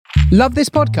Love this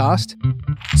podcast?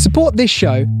 Support this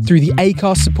show through the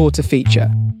Acast supporter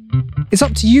feature. It's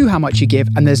up to you how much you give,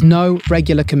 and there's no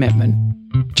regular commitment.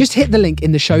 Just hit the link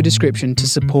in the show description to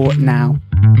support now.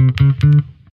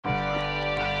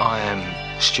 I am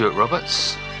Stuart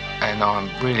Roberts, and I'm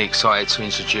really excited to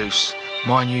introduce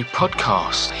my new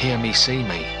podcast, Hear Me, See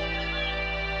Me.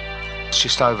 It's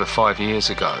just over 5 years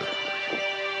ago.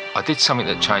 I did something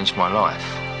that changed my life.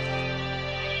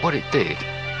 What it did,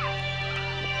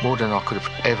 more than I could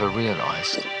have ever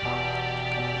realised, it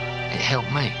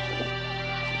helped me.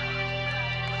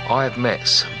 I have met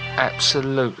some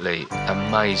absolutely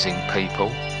amazing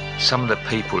people. Some of the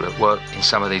people that work in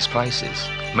some of these places,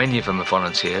 many of them are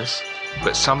volunteers,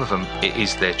 but some of them, it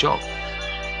is their job.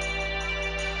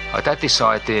 I'd had this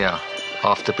idea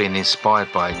after being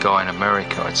inspired by a guy in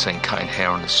America I'd seen cutting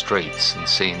hair on the streets and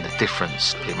seeing the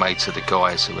difference it made to the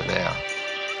guys who were there.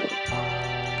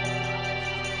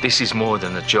 This is more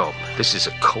than a job. This is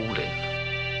a calling.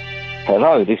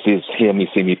 Hello, this is Hear Me,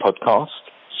 See Me podcast.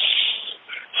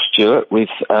 Stuart with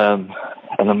an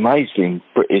amazing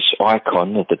British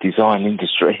icon of the design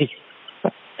industry,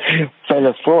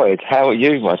 Bella Freud. How are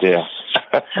you, my dear?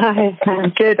 Hi,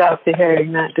 I'm good after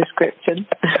hearing that description.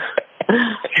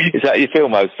 Is that how you feel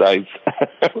most days?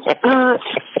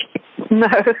 No.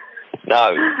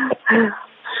 No.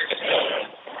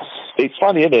 It's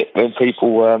funny, isn't it, when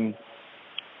people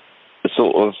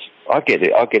sort of, I get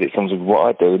it sometimes with what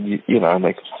I do, and you know,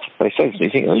 they say to me, you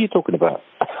think, what are you talking about?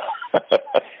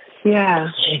 Yeah.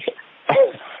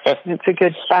 It's a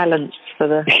good balance for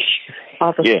the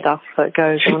other stuff that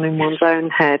goes on in one's own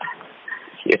head.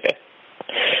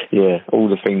 Yeah, all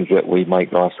the things that we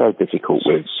make life so difficult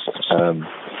with.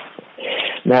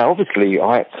 Now, obviously,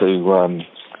 I had to,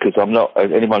 because I'm not,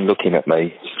 anyone looking at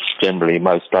me, generally,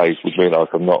 most days would realise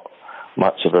I'm not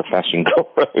much of a fashion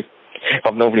guru.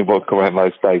 I'm normally walking around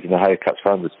most days in a haircut,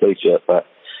 phoneless t-shirt, but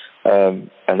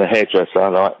and a hairdresser, I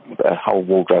like a whole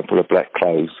wardrobe full of black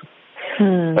clothes.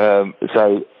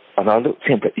 So, and I looked at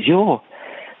him, but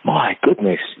my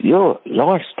goodness, your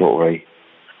life story.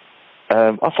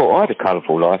 I thought I had a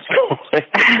colourful life story.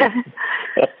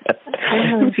 It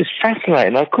was just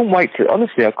fascinating. I couldn't wait to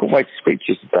speak to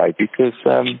you today because,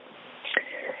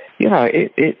 you know,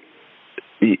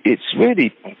 it's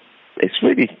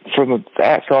really from the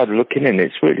outside looking in,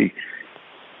 it's really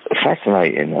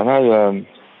fascinating. I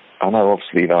know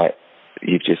obviously, like,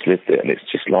 you've just lived it and it's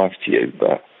just life to you,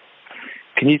 but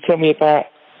can you tell me about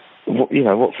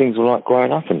what things were like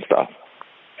growing up and stuff?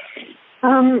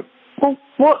 Well,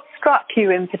 what struck you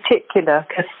in particular?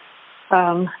 Because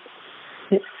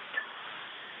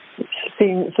it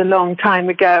seems a long time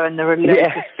ago, and there are loads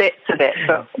of bits of it.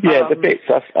 But, the bits.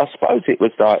 I suppose it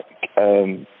was like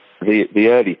the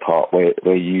early part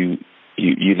where you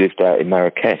lived out in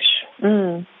Marrakesh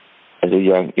as a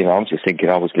young. You know, I'm just thinking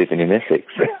I was living in Essex.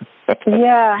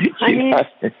 Yeah, I mean,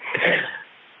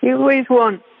 you always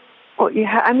want what you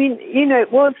have. I mean, you know,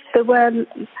 it was the way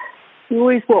you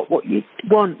always want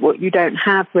what you don't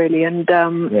have, really. And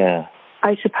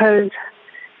I suppose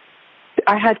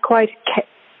I had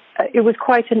it was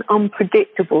quite an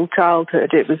unpredictable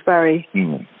childhood. It was very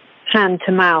hand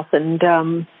to mouth,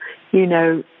 and you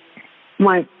know,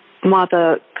 my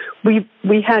mother, we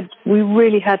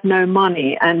really had no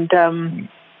money, and I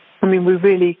mean, we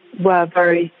really were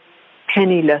very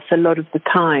penniless a lot of the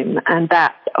time, and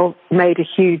that made a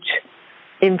huge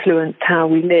influence how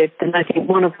we lived. And I think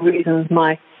one of the reasons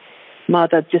my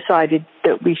mother decided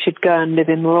that we should go and live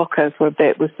in Morocco for a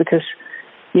bit was because,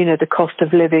 you know, the cost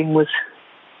of living was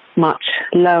much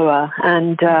lower.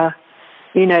 And,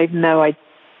 you know, even though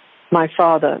my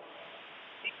father,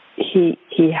 he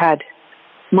had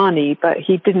money, but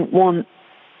he didn't want,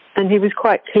 and he was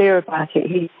quite clear about it,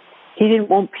 he didn't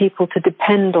want people to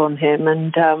depend on him.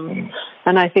 And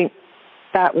I think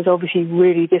that was obviously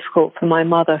really difficult for my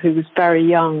mother, who was very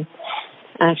young,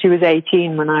 and she was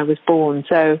 18 when I was born.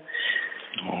 So,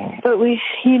 but we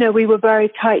were a very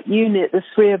tight unit, the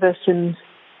three of us, and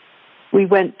we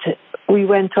went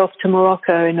off to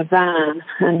Morocco in a van,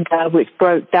 and which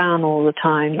broke down all the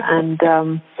time.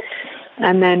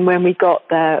 And then when we got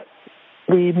there,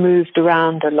 we moved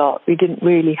around a lot. We didn't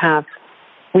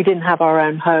have our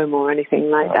own home or anything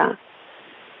like that.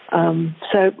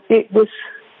 So it was,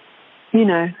 you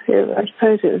know, I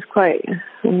suppose it was quite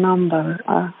a number,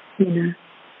 you know,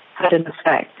 had an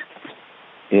effect.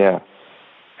 Yeah.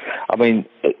 I mean,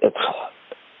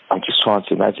 I'm just trying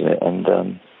to imagine it. And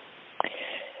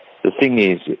the thing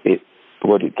is,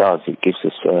 what it does, it gives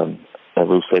us a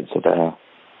real sense of our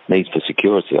need for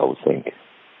security, I would think.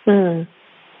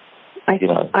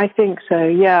 I think so,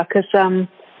 yeah, because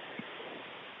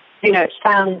it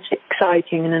sounds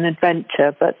exciting and an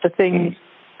adventure, but the things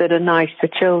that are nice for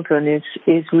children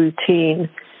is routine.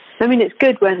 I mean, it's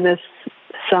good when there's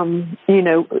some,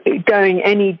 going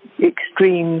any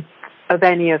extreme of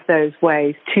any of those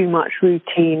ways. Too much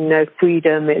routine, no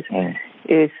freedom is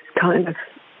kind of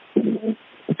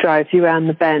drives you around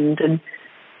the bend, and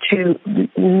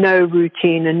no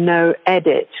routine and no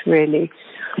edit really.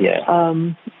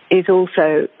 Is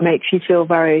also makes you feel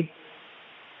very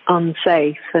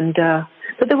unsafe. And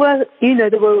but there were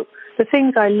the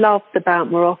things I loved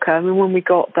about Morocco. I mean, when we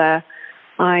got there,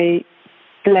 I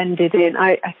blended in.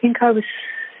 I think I was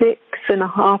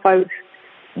 6.5. I was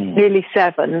nearly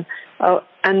 7,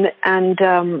 and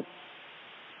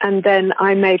then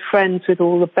I made friends with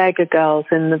all the beggar girls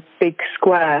in the big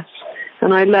square,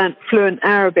 and I learnt fluent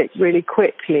Arabic really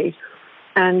quickly.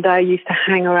 And I used to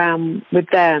hang around with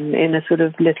them in a sort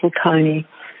of little tiny,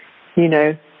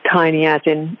 tiny as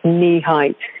in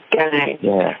knee-height gang.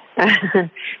 Yeah.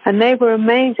 And they were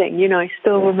amazing. I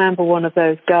still remember one of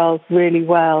those girls really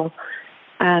well.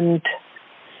 And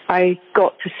I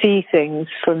got to see things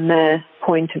from their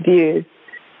point of view.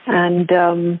 And,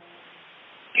 their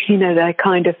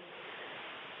kind of,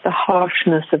 the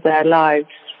harshness of their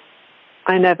lives.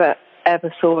 I never,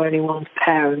 ever saw anyone's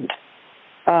parent.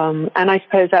 And I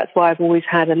suppose that's why I've always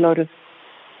had a lot of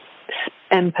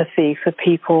empathy for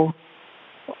people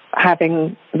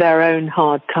having their own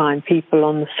hard time, people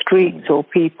on the streets or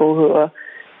people who are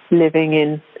living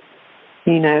in,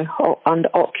 under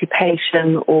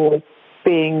occupation or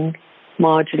being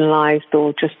marginalized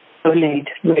or just bullied.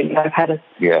 Really, I've had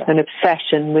an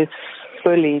obsession with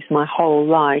bullies my whole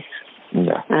life.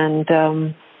 Yeah. And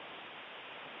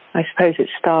I suppose it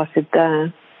started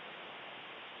there.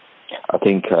 I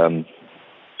think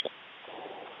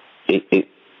it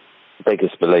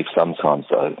beggars belief sometimes,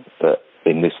 though, that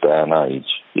in this day and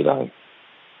age,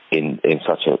 in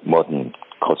such a modern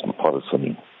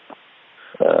cosmopolitan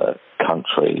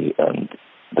country, and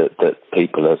that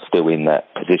people are still in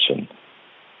that position.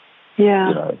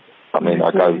 Yeah. I mean,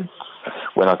 I go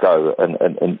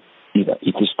and you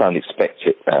just don't expect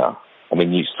it now. I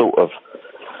mean, you sort of.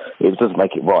 It doesn't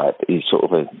make it right, but you sort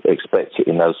of expect it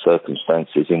in those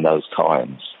circumstances, in those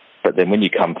times. But then when you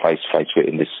come face to face with it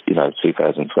in this,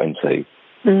 2020,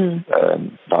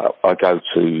 I go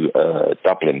to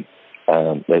Dublin.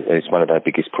 It's one of their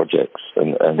biggest projects.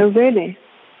 And oh, really?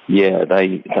 Yeah,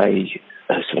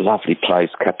 it's a lovely place,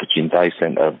 Capuchin Day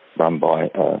Centre, run by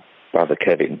Brother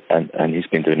Kevin, and he's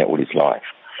been doing it all his life.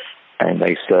 And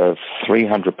they serve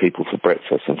 300 people for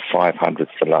breakfast and 500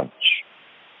 for lunch.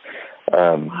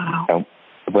 Wow. And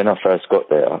when I first got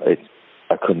there, I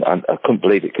couldn't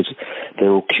believe it, because they're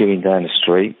all queuing down the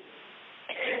street,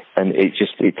 and it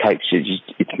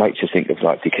makes you think of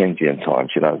like Dickensian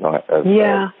times,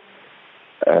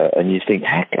 and you think,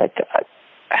 how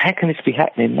can this be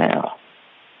happening now?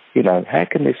 How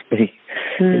can this be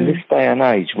in this day and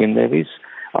age when there is?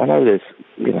 I know there's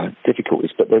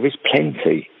difficulties, but there is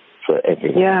plenty for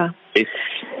everyone. Yeah. It's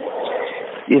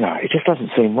it just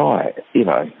doesn't seem right.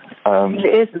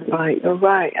 It isn't right. You're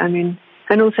right. I mean,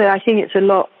 and also I think it's a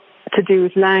lot to do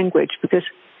with language, because,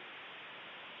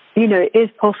 it is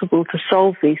possible to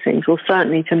solve these things, or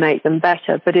certainly to make them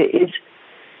better, but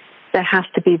there has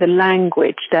to be the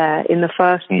language there in the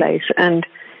first place. And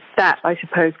that, I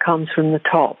suppose, comes from the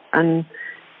top and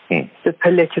the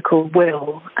political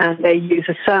will. And they use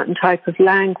a certain type of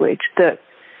language that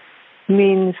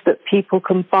means that people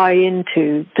can buy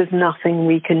into there's nothing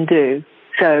we can do,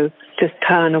 so just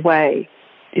turn away.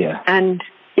 Yeah. And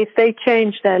if they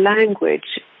change their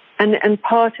language, and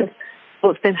part of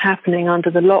what's been happening under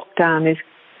the lockdown is,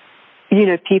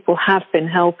 people have been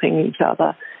helping each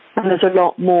other, and there's a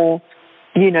lot more,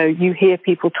 you hear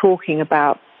people talking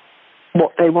about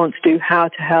what they want to do, how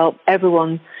to help.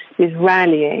 Everyone is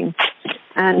rallying,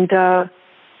 and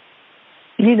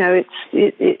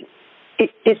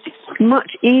it's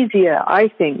much easier, I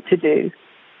think, to do,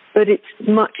 but it's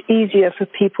much easier for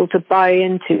people to buy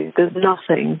into. There's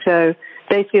nothing. So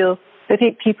I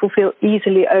think people feel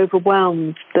easily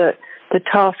overwhelmed that the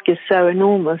task is so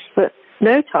enormous, but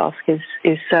no task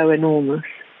is so enormous,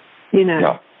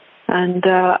 Yeah. And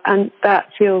that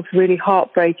feels really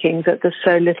heartbreaking, that there's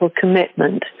so little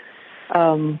commitment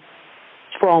from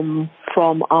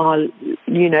our,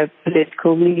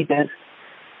 political leaders.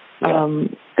 Yeah.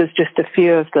 There's just a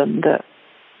few of them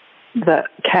that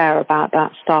care about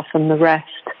that stuff, and the rest,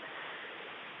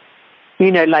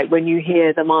 like when you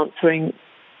hear them answering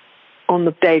on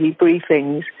the daily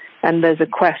briefings and there's a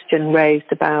question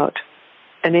raised about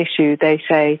an issue, they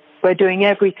say, we're doing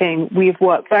everything. We've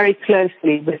worked very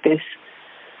closely with this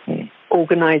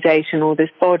organisation or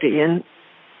this body, and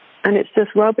it's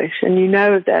just rubbish. And you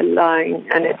know they're lying,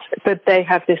 but they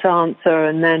have this answer,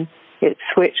 and then it's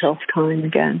switch off time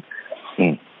again.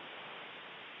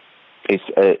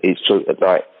 It's true.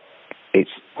 Like,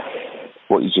 it's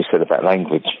what you just said about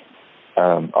language.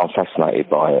 I'm fascinated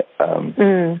by it.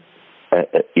 And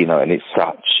it's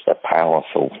such a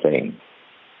powerful thing.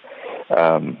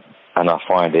 And I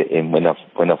find it when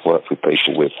I've worked with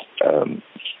people with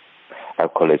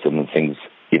alcoholism and things,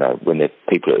 when they're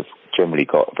people that have generally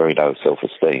got very low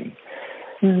self-esteem,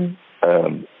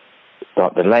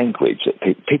 like the language,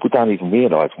 people don't even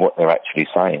realise what they're actually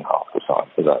saying half the time,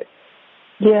 do they?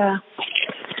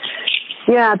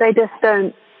 Yeah, they just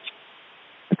don't.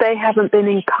 They haven't been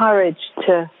encouraged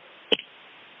to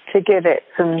give it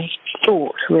some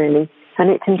thought, really. And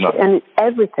and it's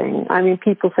everything. I mean,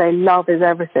 people say love is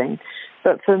everything,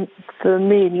 but for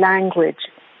me, language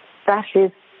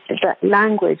is the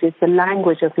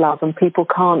language of love, and people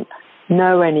can't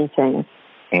know anything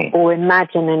or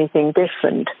imagine anything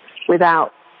different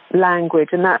without language.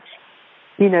 And that's,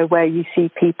 where you see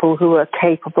people who are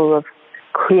capable of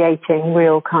creating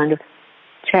real kind of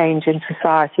change in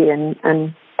society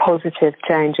and positive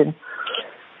change and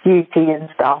beauty and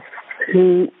stuff,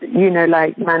 who,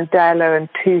 like Mandela and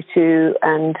Tutu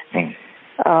and,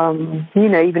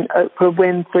 even Oprah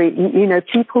Winfrey,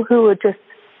 people who are just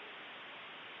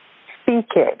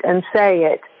speak it and say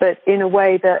it, but in a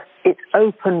way that it's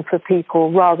open for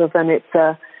people rather than it's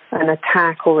an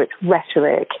attack or it's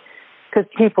rhetoric, because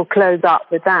people close up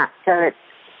with that. So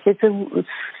it's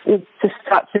just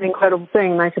such an incredible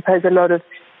thing. And I suppose a lot of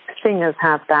singers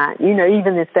have that,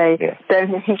 even if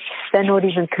they're not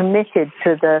even committed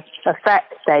to the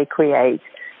effect they create,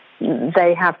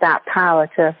 they have that power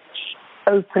to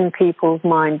open people's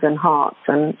minds and hearts,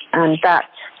 and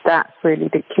that's really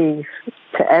the key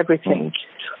to everything.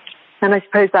 And I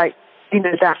suppose, that's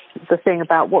the thing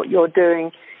about what you're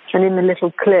doing. And in the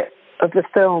little clip of the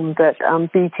film that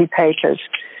BT Papers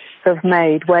have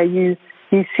made, where you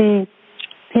see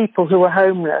people who are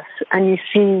homeless, and you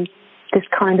see this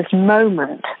kind of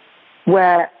moment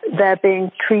where they're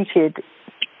being treated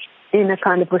in a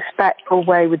kind of respectful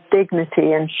way with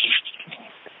dignity, and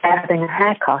having a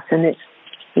haircut, and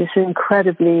it's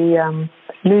incredibly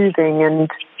moving.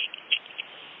 And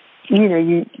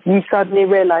you suddenly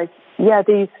realise, we're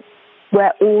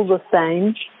all the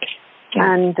same,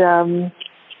 and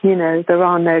there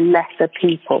are no lesser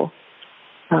people,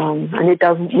 and it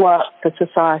doesn't work for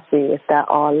society if there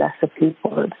are lesser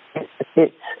people.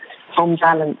 It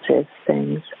unbalances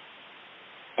things.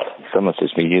 Someone said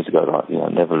to me years ago,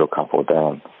 never look up or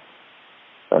down,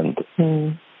 and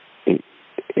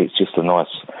it's just a nice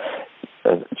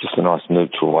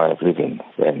neutral way of living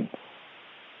then,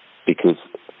 because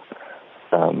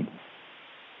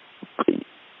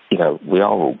we are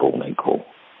all born equal.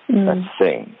 That's the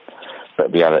thing,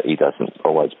 but reality doesn't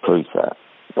always prove that.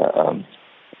 But,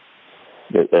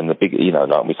 and the big,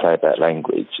 like we say about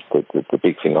language, the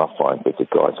big thing I find with the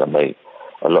guys I meet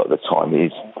a lot of the time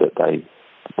is that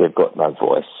they've got no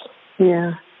voice.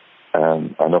 Yeah.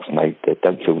 And often they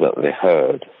don't feel that they're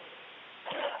heard.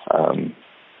 And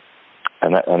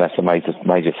that's a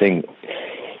major thing.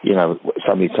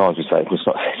 So many times we say it's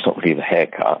not really the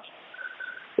haircut,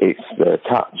 it's the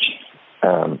touch,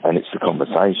 and it's the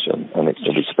conversation, and it's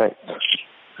the respect.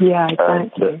 Yeah,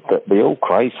 exactly. That we all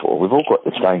crave for. We've all got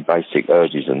the same basic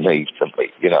urges and needs, and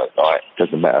it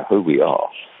doesn't matter who we are.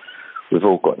 We've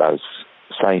all got those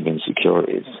same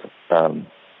insecurities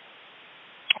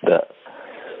that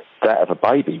of a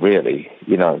baby, really.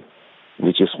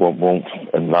 We just want warmth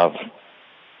and love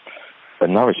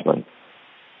and nourishment.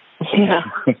 Yeah.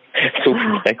 It's all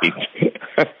we need.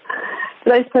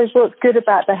 But I suppose what's good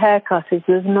about the haircut is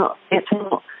it's not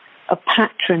a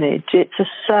patronage, it's a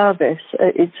service.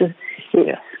 It's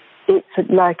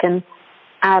like an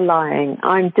allying.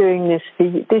 I'm doing this for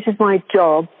you. This is my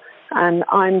job, and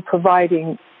I'm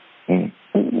providing. I'm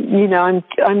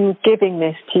giving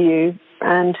this to you,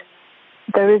 and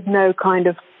there is no kind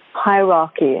of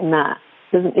hierarchy in that.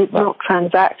 It's not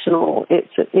transactional.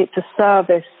 It's a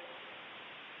service,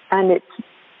 and it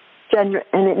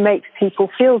makes people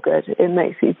feel good. It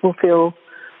makes people feel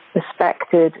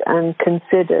respected and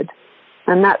considered,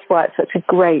 and that's why it's such a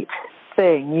great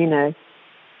thing,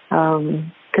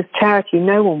 because charity,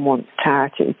 no one wants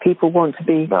charity. People want to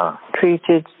be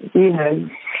treated,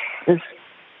 as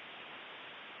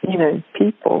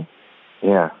people.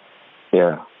 Yeah.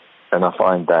 And I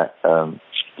find that,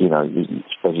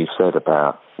 as you said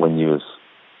about when you was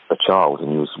a child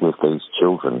and you was with these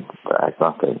children that had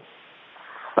nothing,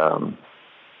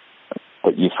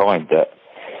 that you find that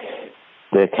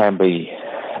there can be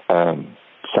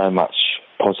so much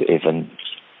positive and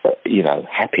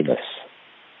happiness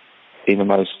in the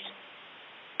most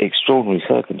extraordinary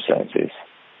circumstances,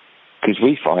 because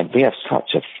we find we have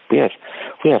such a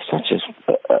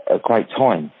great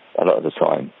time a lot of the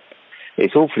time.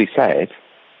 It's awfully sad,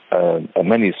 and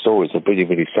many of the stories are really,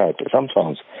 really sad, but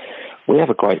sometimes we have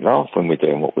a great laugh when we're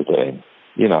doing what we're doing.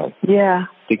 Yeah.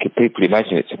 People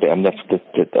imagine it's a bit.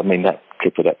 That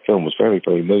clip of that film was very,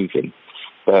 very moving.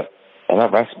 But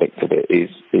another aspect of it is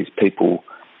people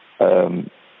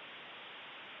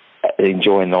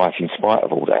enjoying life in spite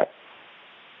of all that,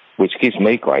 which gives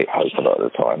me great hope a lot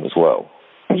of the time as well.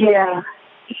 Yeah,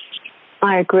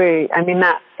 I agree. I mean,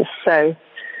 that is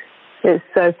it's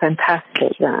so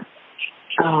fantastic that.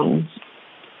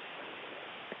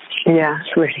 Yeah,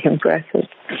 it's really impressive.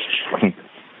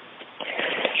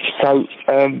 So,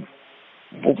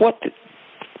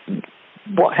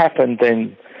 what happened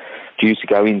then? Do you to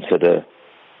go into the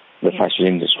fashion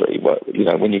industry?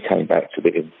 When you came back to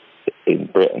live in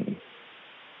Britain,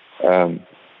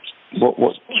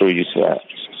 what drew you to that?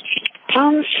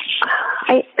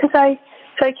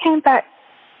 I came back.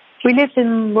 We lived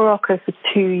in Morocco for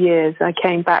 2 years. I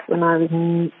came back when I was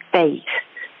 8,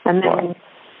 and then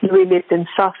we lived in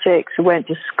Sussex. Went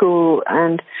to school,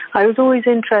 and I was always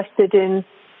interested in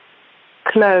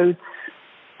clothes,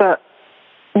 but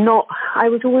not. I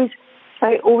was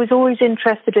always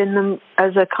interested in them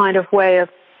as a kind of way of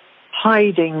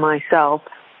hiding myself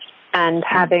and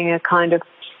having a kind of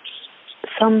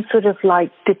some sort of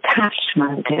like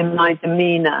detachment in my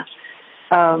demeanor.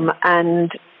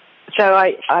 And so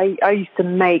I used to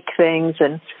make things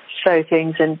and sew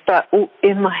things,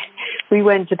 we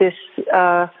went to this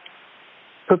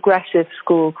progressive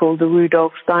school called the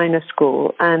Rudolf Steiner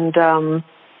School, and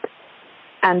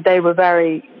they were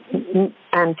very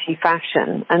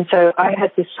anti-fashion, and so I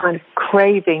had this kind of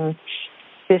craving,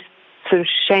 this sort of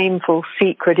shameful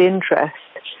secret interest,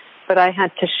 but I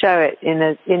had to show it in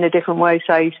a different way.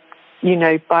 So I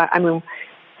used,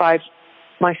 buy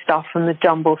my stuff from the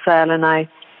jumble sale, and I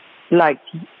liked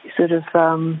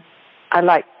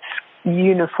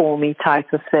uniformy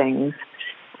type of things,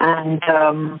 and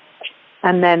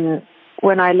then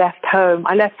when I left home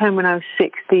when I was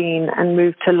 16 and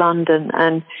moved to London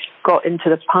and got into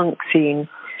the punk scene,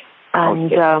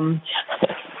 and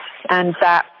and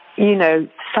that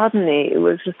suddenly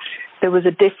there was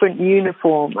a different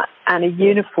uniform, and a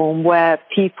uniform where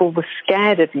people were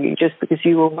scared of you just because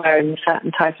you were wearing a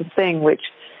certain type of thing,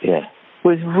 which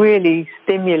was really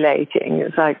stimulating. It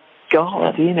was like,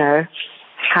 God,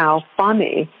 how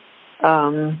funny.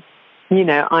 I'm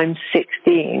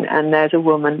 16 and there's a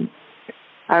woman.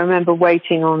 I remember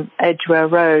waiting on Edgware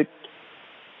Road,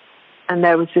 and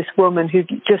there was this woman who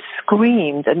just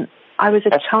screamed, and I was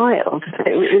a child.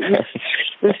 It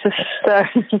was just so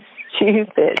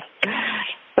stupid.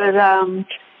 But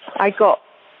I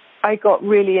got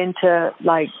really into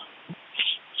like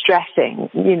dressing,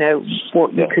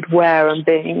 what you could wear and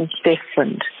being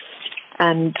different.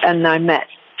 And I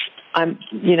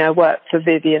worked for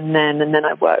Vivienne then, and then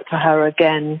I worked for her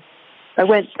again. I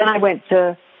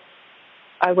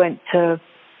went to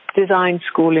design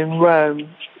school in Rome,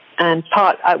 and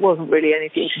it wasn't really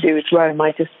anything to do with Rome.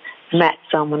 I just met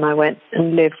someone. I went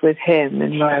and lived with him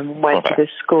in Rome and went to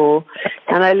this school,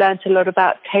 and I learned a lot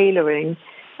about tailoring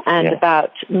and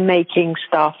about making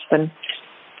stuff and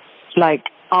like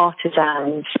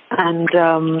artisans and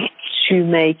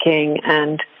shoemaking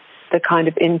and the kind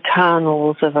of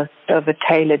internals of a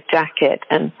tailored jacket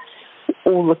and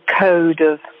all the code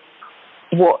of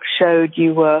what showed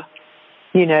you were,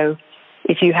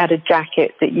 if you had a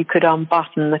jacket that you could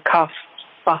unbutton the cuff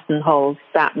buttonholes,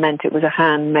 that meant it was a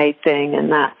handmade thing,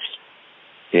 and that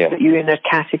put you in a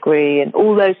category, and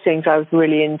all those things I was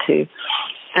really into.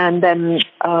 And then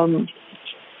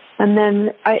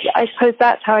I suppose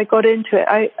that's how I got into it.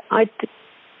 I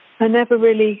never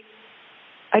really,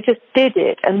 I just did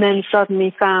it, and then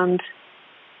suddenly found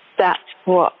that's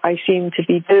what I seemed to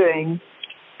be doing.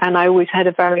 And I always had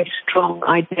a very strong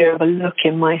idea of a look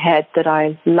in my head that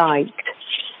I liked.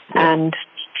 And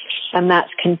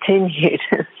that's continued.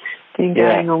 It's been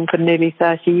going on for nearly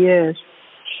 30 years.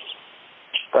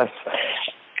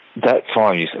 That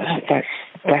time,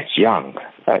 that's young.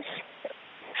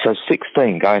 So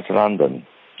 16, going to London.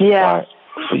 Yeah.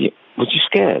 Was you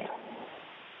scared?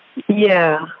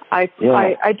 Yeah. I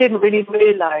didn't really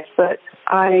realise, but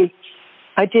I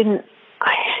didn't.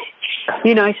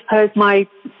 I suppose my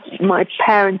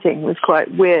parenting was quite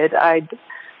weird. I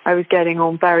was getting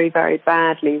on very, very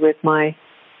badly with my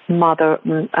mother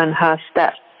and her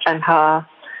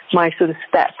my sort of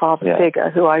stepfather figure,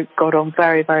 who I got on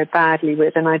very, very badly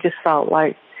with, and I just felt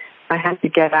like I had to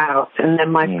get out. And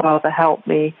then my father helped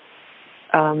me,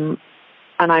 and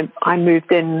I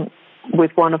moved in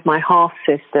with one of my half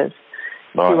sisters,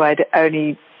 who I'd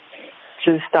only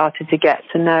sort of started to get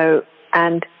to know,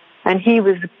 and he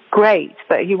was great,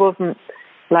 but he wasn't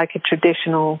like a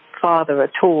traditional father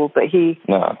at all. But he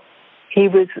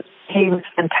was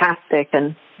fantastic,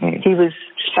 and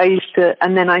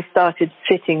and then I started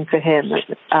sitting for him.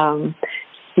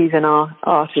 He's an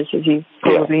artist, as you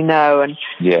probably know, and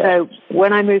so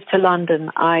when I moved to London,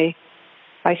 I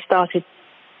started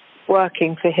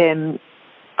working for him.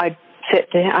 I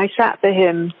sat for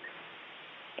him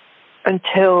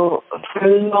until, for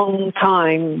a long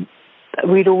time,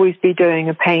 we'd always be doing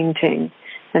a painting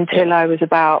until I was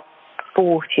about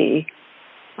 40,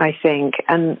 I think.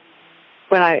 And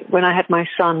when I had my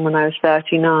son when I was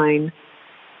 39,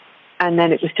 and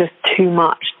then it was just too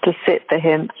much to sit for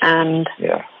him and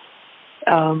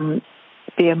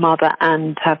be a mother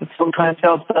and have a full-time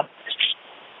job. But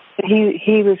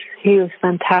he was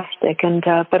fantastic, and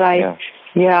but I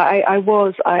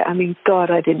mean,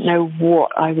 God, I didn't know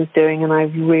what I was doing, and I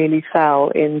really fell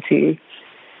into,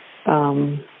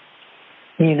 some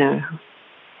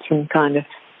kind of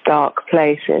dark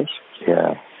places.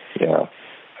 Yeah.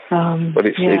 But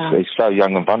it's so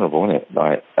young and vulnerable, isn't it?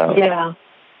 Like,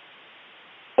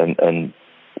 And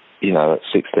at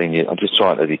 16 years, I'm just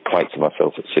trying to equate to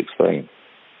myself at 16,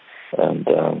 and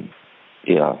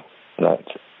that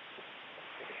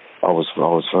I was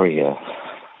very.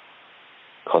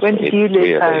 When did you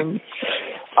leave home?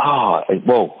 I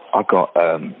got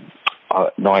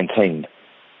 19.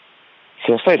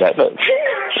 So I say that, look,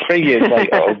 3 years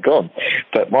later I was gone.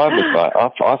 But mine was like I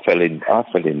fell in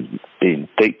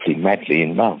deeply, madly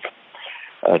in love.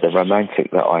 The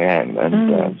romantic that I am,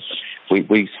 and we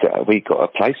got a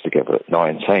place together at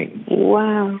 19.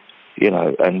 Wow.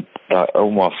 And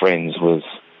all my friends was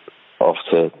off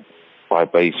to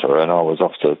Ibiza, and I was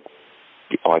off to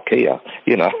IKEA,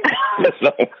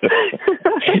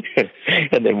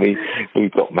 and then we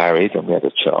got married and we had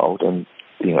a child, and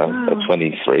at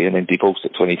 23, and then divorced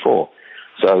at 24.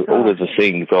 So all of the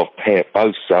things of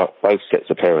both sets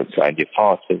of parents saying you're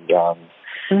far too young,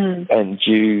 and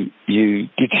you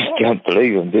just can't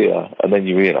believe them, do you? And then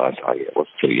you realise, I was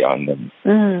too young, and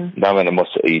no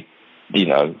animosity,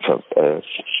 to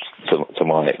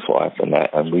my ex-wife and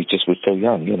that, and we just were so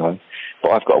young,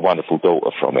 But I've got a wonderful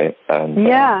daughter from it, and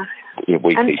we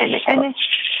keep in touch.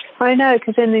 I know,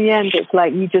 because in the end, it's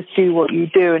like you just do what you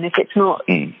do, and if it's not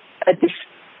a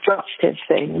destructive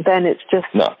thing, then it's just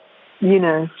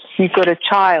you've got a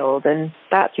child, and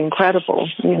that's incredible,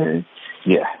 and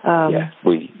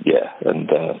we're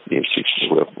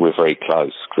very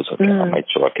close, because I made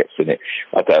sure I kept in it.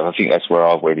 I think that's where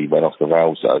I really went off the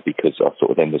rails, though, because I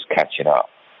sort of then was catching up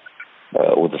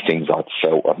all the things I'd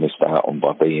felt I'd missed out on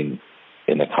by being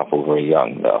in a couple very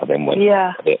young, that I then went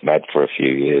a bit mad for a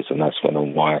few years, and that's when all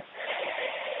my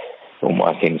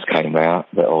things came out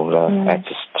that all had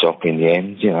to stop in the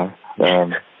end,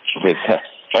 with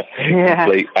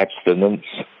complete abstinence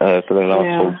for the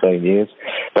last 14 years.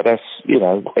 But that's,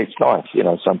 it's nice,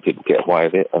 some people get away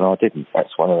with it, and I didn't.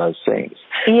 That's one of those things.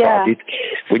 Yeah.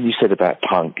 When you said about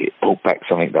punk, it brought back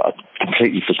something that I'd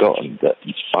completely forgotten, that,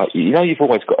 you've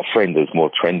always got a friend who's more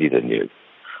trendy than you.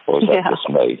 Or is that just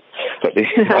me? But I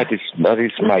had this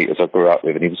mate as I grew up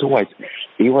with, and he always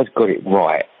got it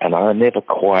right, and I never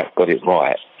quite got it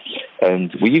right.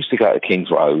 And we used to go to King's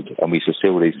Road, and we used to see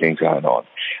all these things going on.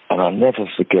 And I'll never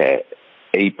forget,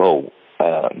 he bought,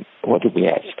 what did we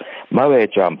have? Mohair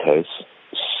jumpers,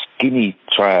 skinny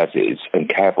trousers, and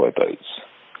cowboy boots.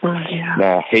 Oh, yeah.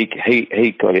 Now, he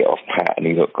got it off pat, and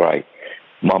he looked great.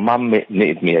 My mum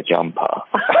knitted me a jumper.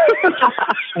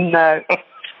 No.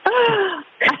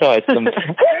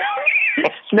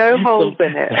 No holes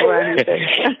in it or anything.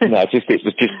 No, it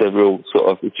was just a real sort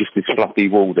of just this fluffy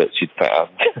wool that she'd found.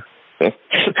 and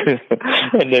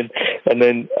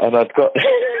I'd got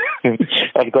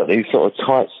these sort of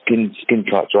tight skin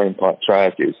tight drain pipe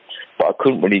trousers, but I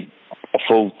couldn't really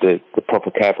afford the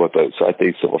proper cowboy boots, so I had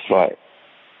these sort of like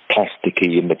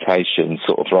plasticky imitation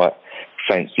sort of like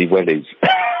fancy wellies.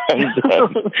 And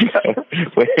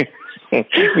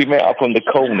we met up on the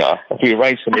corner. We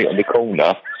arranged to meet on the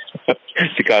corner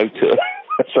to go to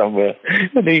somewhere.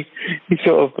 And he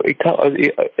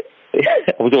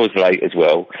I was always late as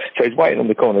well, so he's waiting on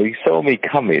the corner. He saw me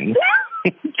coming,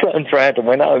 turned around and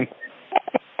went home.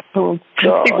 Oh,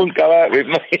 God. He wouldn't go out with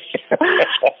me.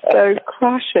 So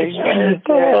crushing.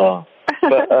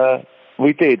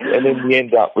 We did, and then we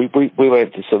ended up. We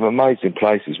went to some amazing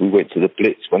places. We went to the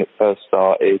Blitz when it first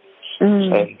started,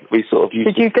 and we sort of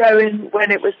used. Did you go in when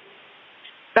it was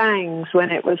Bangs?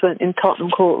 When it was in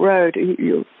Tottenham Court Road?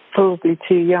 You're probably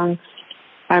too young.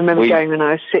 I remember going when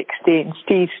I was 16.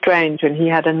 Steve Strange, when he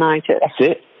had a night at. That's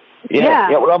it. Yeah.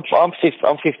 Well, I'm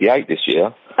 58 this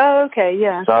year. Oh, okay,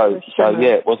 yeah. So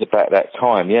yeah, it was about that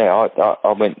time. Yeah,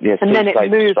 I went. Yeah, and then it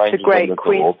moved to Great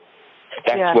Queen.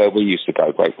 That's where we used to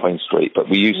go, Great Queen Street. But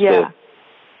we used to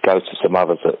go to some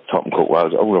others at Tottenham Court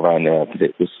Road, all around there. But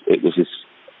it was this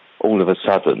all of a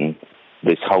sudden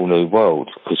this whole new world,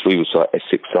 because we were like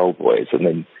 6 old boys, and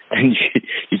then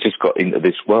you just got into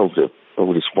this world of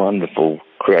all this wonderful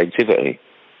creativity.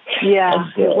 Yeah,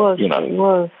 and, it was. You know, it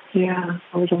was. Yeah,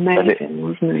 it was amazing,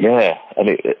 wasn't it? Yeah, and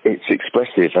it's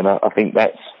expressive, and I think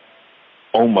that's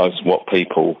almost what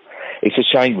people. It's a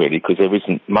shame, really, because there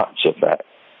isn't much of that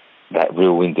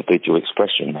real individual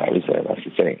expression now, is there? That's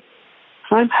the thing.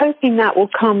 I'm hoping that will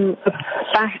come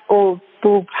back, or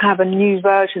we'll have a new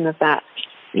version of that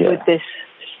with this,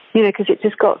 because it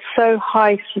just got so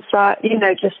high society,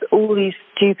 just all these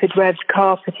stupid red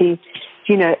carpety,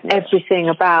 everything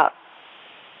about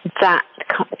that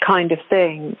kind of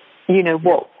thing,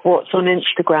 what's on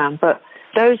Instagram. But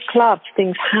those clubs,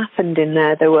 things happened in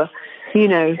there. There were, they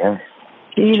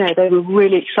were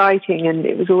really exciting, and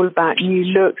it was all about new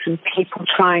looks and people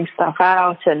trying stuff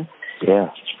out, and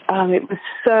it was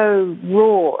so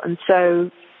raw and so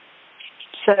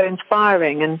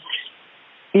inspiring, and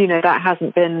that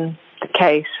hasn't been the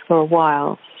case for a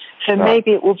while. So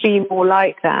maybe it will be more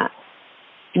like that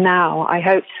now. I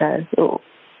hope so.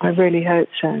 I really hope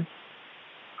so.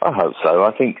 I hope so.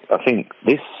 I think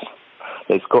this,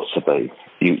 there's got to be.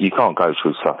 You can't go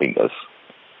through something as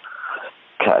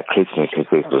cataclysmic as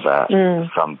this without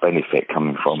some benefit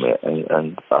coming from it.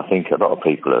 And I think a lot of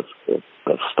people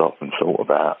have stopped and thought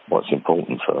about what's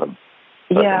important for them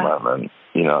at the moment,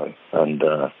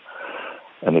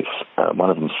 and it's one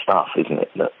of them stuff, isn't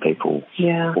it, that people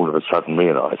all of a sudden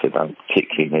realise they don't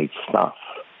particularly need stuff.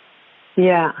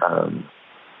 Yeah.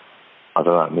 I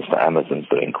don't know, Mr. Amazon's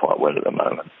doing quite well at the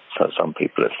moment, so some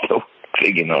people are still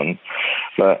clinging on.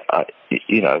 But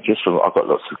just from I've got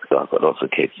lots of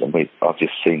kids, and I've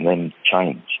just seen them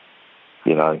change.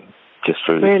 Just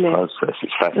through this process.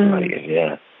 It's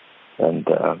fascinating, and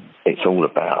it's all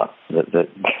about that.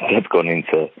 They've gone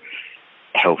into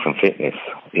health and fitness.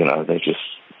 They're just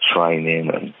training,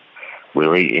 and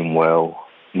we're eating well.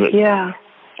 Yeah.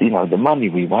 The money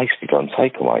we wasted on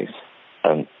takeaways,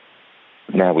 and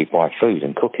now we buy food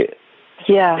and cook it.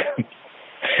 Yeah.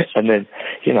 And then,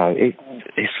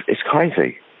 it's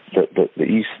crazy that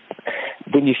you,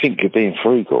 when you think you're being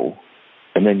frugal,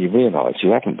 and then you realise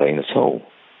you haven't been at all.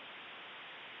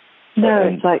 No,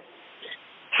 it's like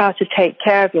how to take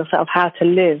care of yourself, how to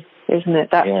live, isn't it?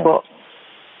 That's what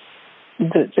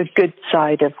the good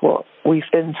side of what we've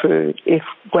been through, if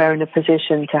we're in a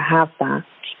position to have that.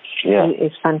 Yeah.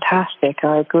 It's fantastic,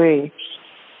 I agree.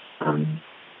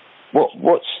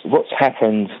 What's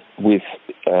happened with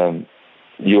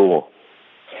your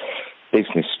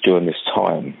business during this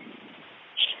time?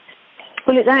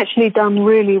 Well, it's actually done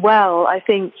really well. I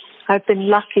think I've been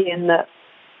lucky in that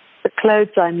the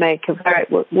clothes I make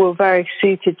were very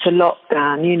suited to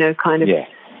lockdown, kind of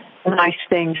nice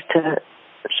things to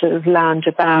sort of lounge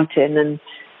about in, and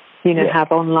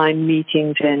have online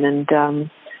meetings in,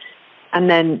 and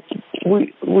then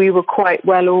we were quite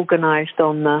well organised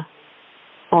on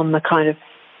the kind of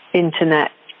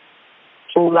internet,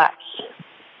 all that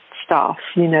stuff,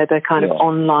 the kind of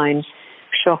online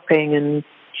shopping and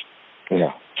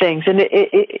things. And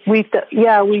we've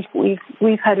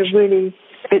had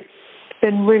it's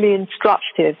been really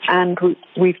instructive, and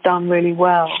we've done really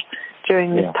well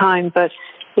during this time. But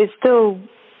it's still,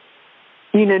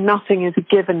 nothing is a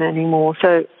given anymore.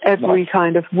 So every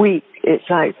kind of week, it's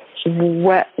like,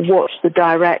 what's the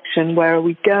direction? Where are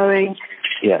we going?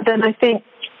 Yeah. Then I think,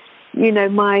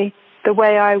 the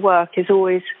way I work is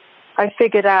always, I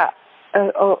figured out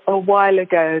a while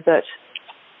ago that,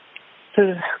 sort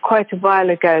of quite a while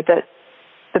ago, that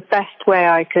the best way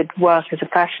I could work as a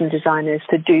fashion designer is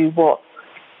to do what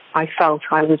I felt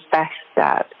I was best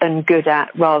at and good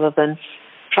at, rather than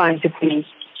trying to be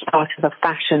part of a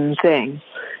fashion thing.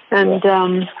 And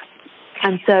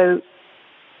so,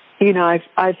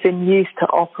 I've been used to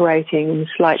operating in a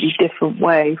slightly different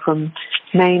way from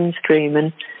mainstream,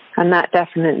 and that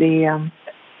definitely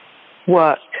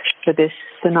worked for this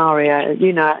scenario.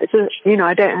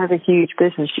 I don't have a huge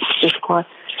business.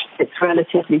 It's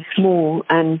relatively small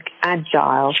and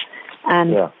agile,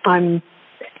 and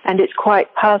and it's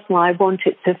quite personal. I want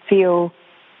it to feel,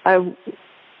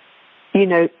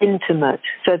 intimate,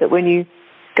 so that when you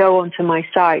go onto my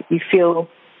site, you feel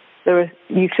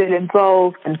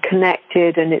involved and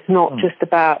connected, and it's not just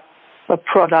about a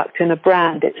product and a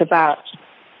brand. It's about,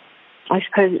 I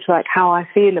suppose it's like how I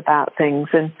feel about things,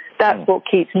 and that's what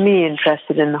keeps me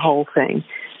interested in the whole thing.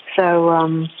 So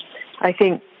I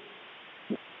think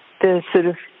the sort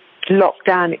of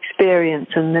lockdown experience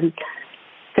and the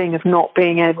thing of not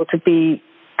being able to be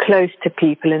close to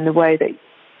people in the way that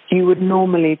you would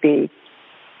normally be,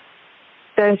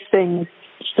 those things,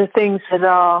 the things that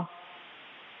are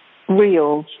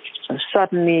real,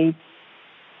 suddenly,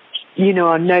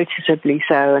 are noticeably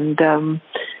so. And so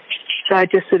I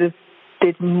just sort of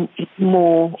did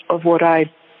more of what I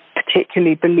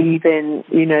particularly believe in,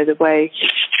 the way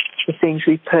the things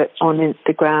we put on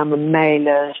Instagram and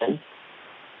mailers, and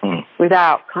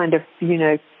without kind of,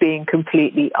 being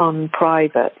completely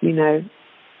unprivate, Well,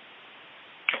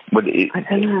 I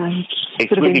don't know.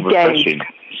 It's really refreshing,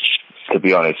 to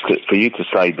be honest, for you to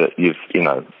say that you've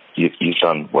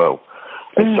done well.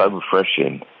 It's so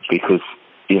refreshing because,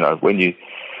 when you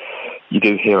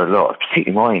do hear a lot,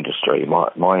 particularly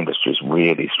my industry's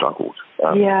really struggled.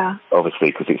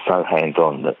 Obviously, because it's so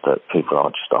hands-on that people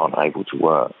aren't able to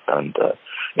work. And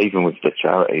even with the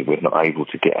charity, we're not able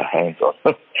to get our hands on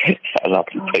a lot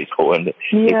of people, and it's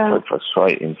so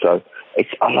frustrating. So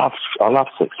I love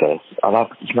success. I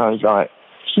love,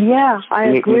 I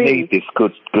agree. We need this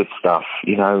good stuff.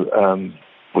 We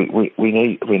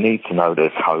need to know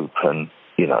there's hope, and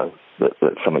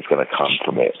that something's going to come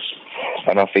from it.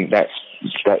 And I think that's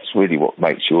really what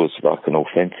makes yours like an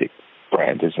authentic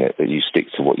brand, isn't it? That you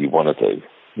stick to what you want to do,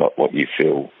 not what you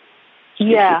feel.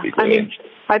 Yeah, I mean,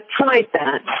 I've tried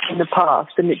that in the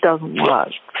past, and it doesn't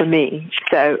work for me.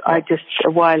 So I just, a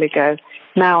while ago,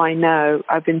 now I know,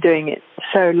 I've been doing it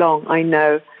so long, I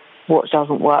know what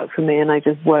doesn't work for me, and I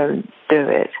just won't do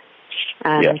it.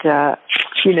 And,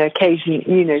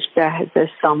 occasionally,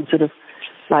 there's some sort of,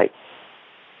 like,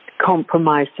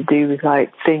 compromise to do with,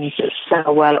 like, things that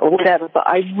sell well or whatever, but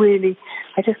I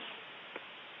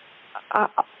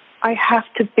have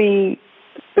to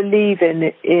believe in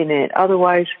it,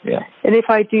 otherwise, and if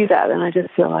I do that, then I just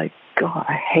feel like, God,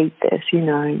 I hate this,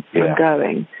 I'm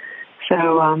going.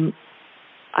 So,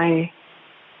 I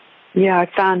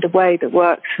found a way that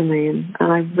works for me, and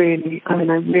I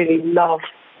really love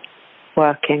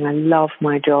working. I love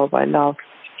my job. I love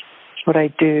what I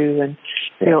do, and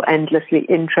feel endlessly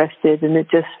interested, and it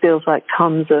just feels like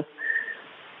tons of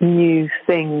new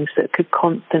things that could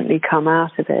constantly come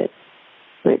out of it,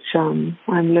 which I'm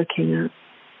looking at.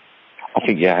 I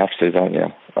think you have to, don't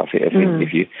you? I think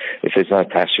if there's no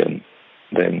passion,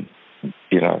 then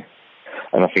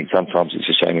and I think sometimes it's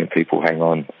a shame when people hang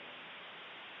on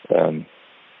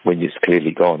when it's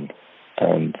clearly gone.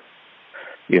 And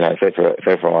if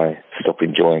ever I stop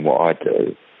enjoying what I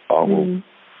do, I will.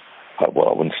 Well,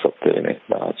 I wouldn't stop doing it.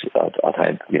 No, I'd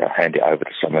hand it over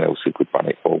to someone else who could run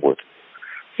it forward,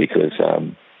 because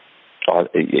I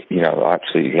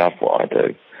absolutely love what I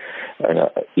do, and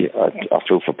I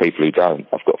feel for people who don't.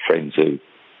 I've got friends who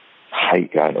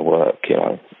hate going to work,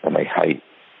 and they hate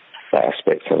that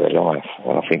aspect of their life.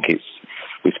 And I think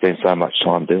we spend so much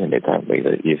time doing it, don't we?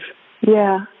 That you've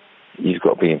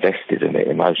got to be invested in it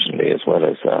emotionally as well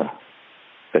as.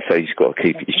 They say you've got to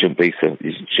keep it. You shouldn't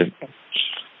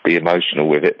be emotional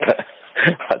with it, but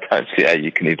I don't see how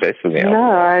you can invest in it.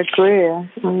 No, I agree.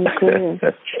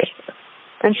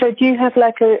 And so do you have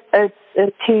like a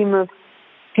team of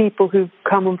people who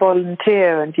come and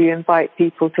volunteer, and do you invite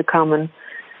people to come and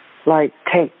how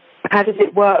does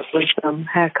it work with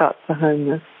Haircuts for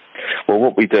Homeless? Well,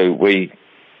 what we do,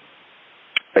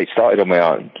 it started on my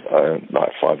own,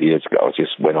 5 years ago. I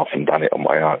just went off and done it on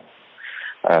my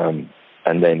own.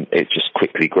 And then it just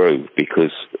quickly grew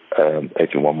because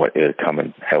everyone wanted to come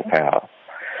and help out.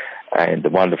 And the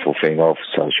wonderful thing of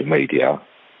social media,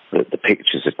 the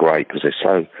pictures are great because it's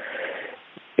so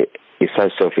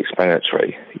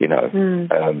self-explanatory, you don't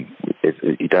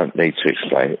need to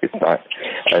explain it.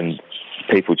 And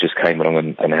people just came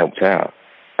along and helped out.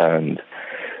 And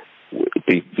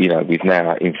we've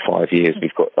now, in 5 years,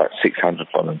 we've got like 600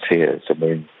 volunteers. I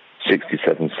mean,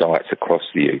 67 sites across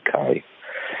the UK.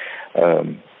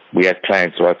 We had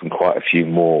plans to open quite a few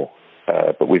more,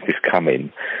 but with this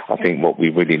coming, I think what we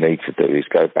really need to do is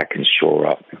go back and shore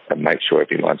up and make sure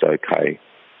everyone's okay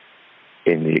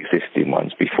in the existing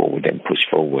ones before we then push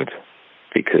forward,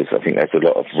 because I think there's a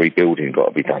lot of rebuilding got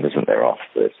to be done, isn't there, after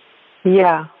this?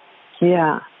 Yeah.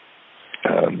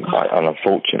 And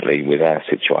unfortunately, with our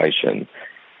situation,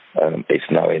 it's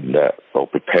knowing that, or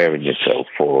preparing yourself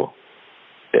for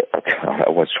I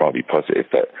always try to be positive,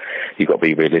 but you've got to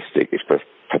be realistic. It's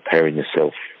preparing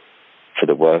yourself for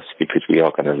the worst, because we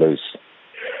are going to lose.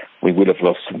 We will have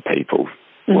lost some people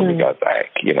when we go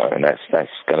back, and that's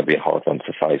going to be a hard one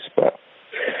to face. But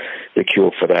the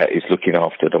cure for that is looking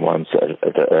after the ones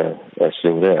that are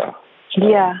still there. So,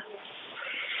 yeah.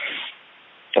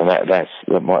 And that's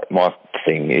my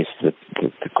thing is the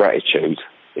gratitude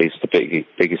is the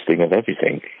biggest thing of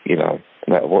everything. No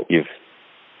matter what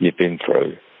you've been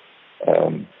through,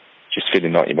 just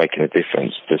feeling like you're making a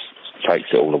difference just takes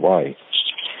it all away.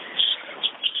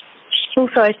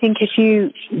 Also, I think if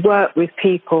you work with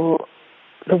people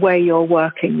the way you're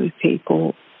working with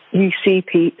people, you see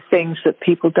things that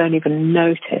people don't even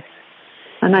notice.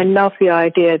 And I love the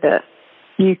idea that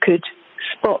you could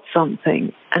spot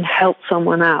something and help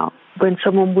someone out when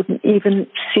someone wouldn't even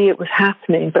see it was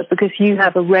happening, but because you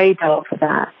have a radar for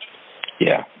that.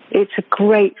 Yeah. It's a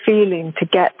great feeling to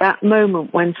get that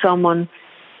moment when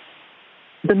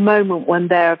the moment when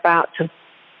they're about to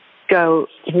go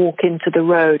walk into the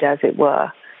road, as it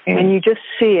were, and you just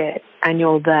see it and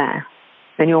you're there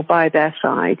and you're by their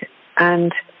side.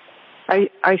 And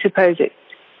I suppose it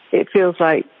feels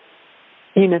like,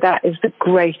 that is the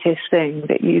greatest thing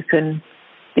that you can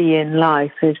be in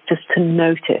life, is just to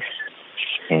notice.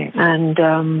 And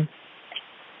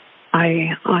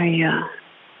I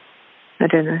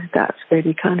don't know, that's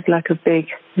really kind of like a big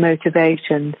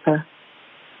motivation for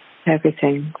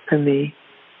everything for me.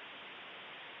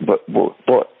 But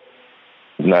what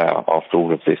now, after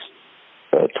all of this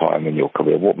time in your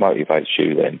career, what motivates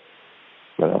you then?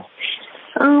 Well,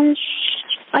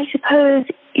 I suppose,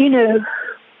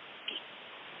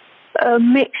 a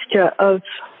mixture of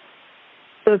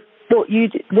what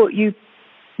you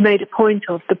made a point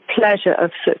of, the pleasure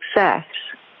of success,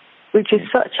 which is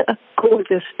such a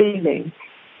gorgeous feeling,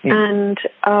 and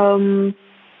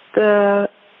the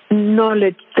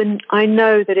knowledge. I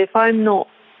know that if I'm not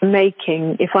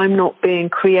being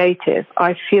creative,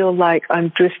 I feel like I'm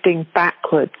drifting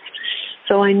backwards.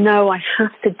 So I know I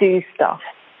have to do stuff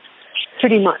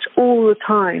pretty much all the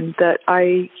time that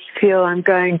I feel I'm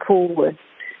going forward.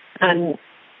 And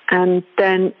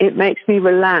then it makes me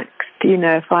relaxed,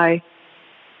 if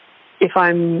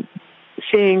I'm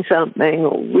seeing something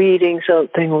or reading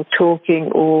something or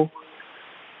talking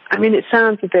it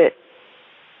sounds a bit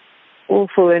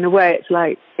awful in a way.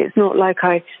 It's not like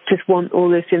I just want all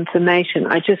this information.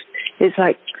 It's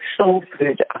like soul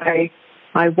food. I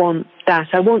want that.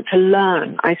 I want to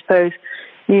learn. I suppose,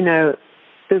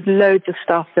 there's loads of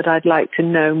stuff that I'd like to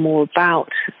know more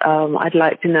about. I'd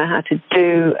like to know how to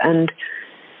do, and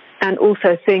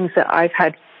also things that I've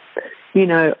had,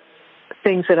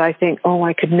 things that I think,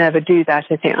 I could never do that.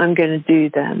 I think I'm going to do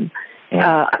them.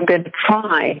 Yeah. I'm going to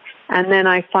try. And then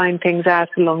I find things out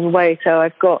along the way. So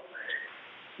I've got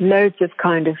loads of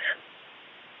kind of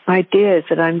ideas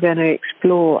that I'm going to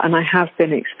explore, and I have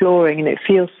been exploring, and it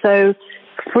feels so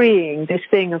freeing, this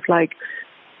thing of like,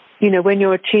 when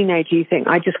you're a teenager, you think,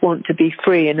 I just want to be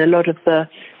free, and a lot of the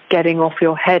getting off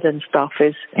your head and stuff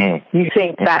is you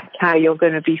think that's how you're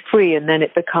going to be free, and then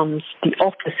it becomes the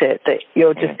opposite, that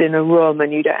you're just in a room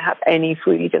and you don't have any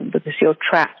freedom because you're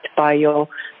trapped by your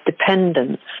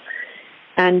dependence.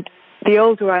 And the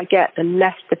older I get, the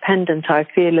less dependent I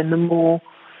feel and the more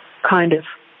kind of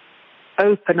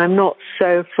open. I'm not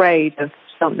so afraid of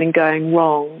something going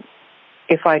wrong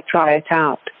if I try it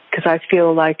out, because I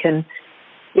feel like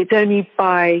it's only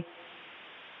by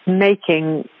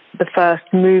making the first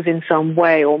move in some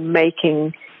way, or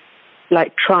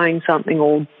trying something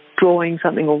or drawing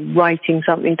something or writing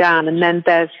something down, and then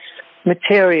there's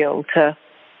material to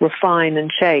refine and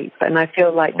shape. And I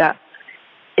feel like that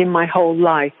in my whole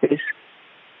life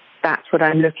that's what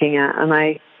I'm looking at, and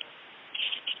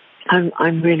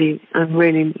I'm really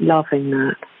loving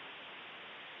that.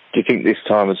 Do you think this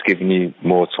time has given you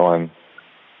more time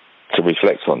to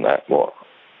reflect on that, what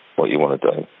you want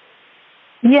to do?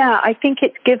 Yeah, I think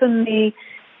it's given me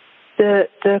the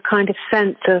kind of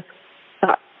sense of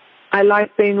that I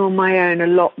like being on my own a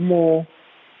lot more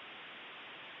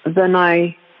than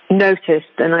I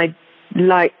noticed, and I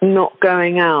like not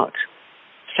going out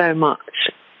so much,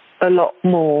 a lot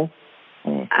more.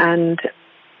 And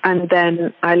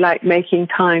then I like making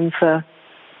time for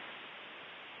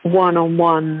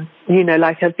one-on-one,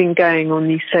 like I've been going on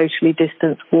these socially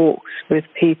distanced walks with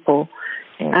people.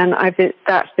 And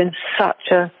that's been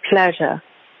such a pleasure.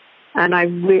 And I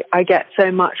get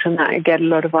so much from that. I get a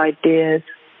lot of ideas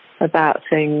about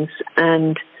things.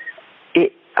 And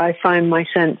I find my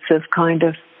sense of kind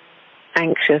of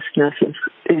anxiousness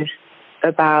is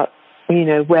about,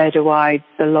 where do I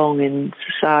belong in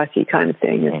society kind of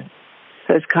thing.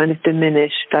 has kind of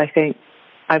diminished. I think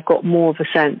I've got more of a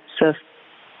sense of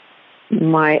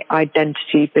my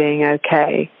identity being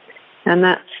okay, and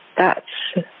that's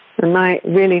a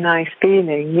really nice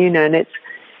feeling, and it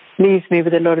leaves me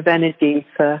with a lot of energy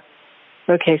for,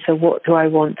 okay, so what do I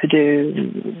want to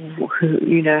do?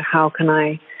 How can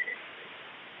I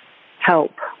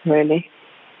help, really?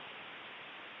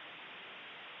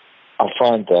 I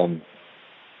find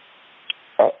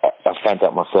I found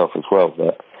out myself as well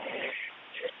that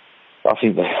I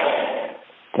think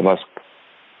the most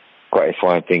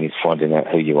gratifying thing is finding out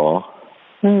who you are.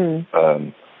 And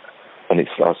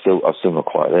I'm still not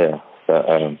quite there, but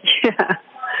and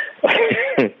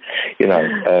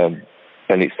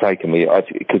it's taken me,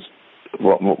 because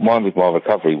mine with my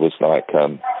recovery was like,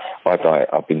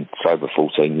 I've been sober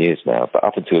 14 years now, but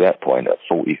up until that point, at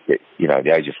 40,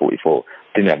 the age of 44,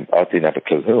 I didn't have a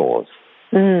clue who I was.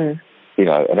 And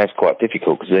that's quite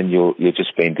difficult, because then you're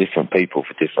just being different people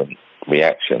for different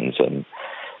reactions, and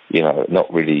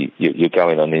not really, you're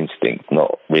going on instinct,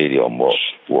 not really on what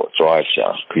drives you,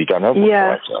 because you don't know what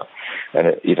drives you.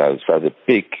 And so the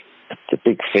big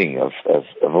thing of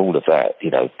all of that,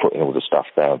 putting all the stuff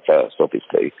down first,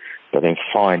 obviously, but then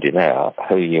finding out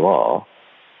who you are,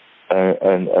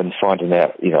 and finding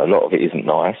out, a lot of it isn't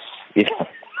nice, a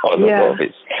lot of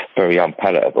it's very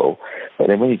unpalatable, but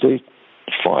then when you do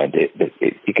find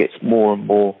it gets more and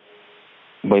more.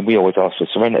 I mean, we always ask for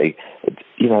serenity.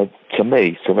 To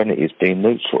me, serenity is being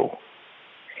neutral,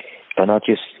 and I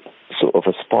just sort of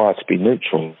aspire to be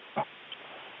neutral.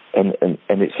 And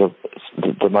it's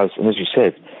the most, and as you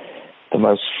said,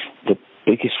 the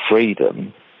biggest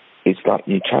freedom is like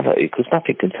neutrality, because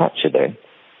nothing can touch you then.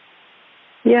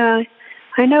 Yeah,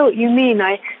 I know what you mean.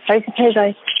 I suppose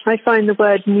I find the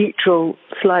word neutral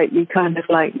slightly kind of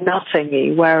like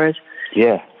nothingy, whereas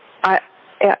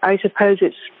I suppose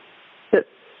it's that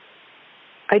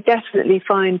I definitely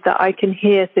find that I can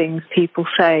hear things people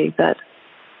say that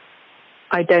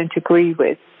I don't agree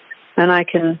with, and I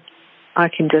can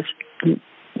just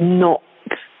not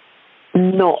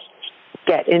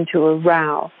get into a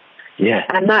row. Yeah.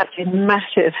 And that's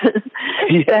massive.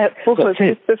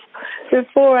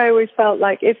 Before I always felt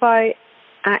like if I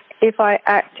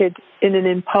acted in an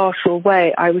impartial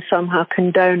way, I was somehow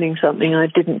condoning something I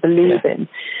didn't believe in.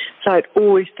 So I'd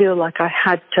always feel like I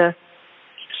had to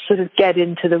sort of get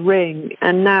into the ring.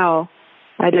 And now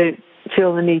I don't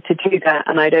feel the need to do that,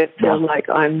 and I don't feel like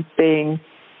I'm being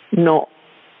not,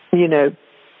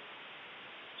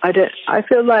 I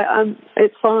feel like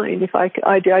it's fine if I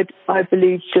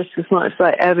believe just as much as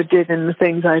I ever did in the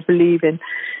things I believe in,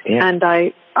 and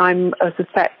I'm as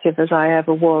effective as I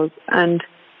ever was, and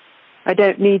I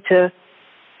don't need to,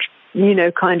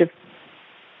 kind of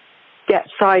get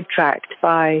sidetracked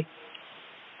by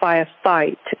a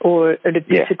fight or a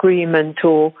disagreement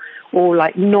or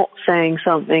like not saying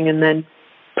something and then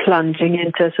plunging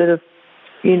into sort of,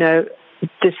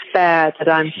 despair that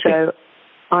I'm so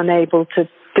unable to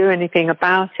do anything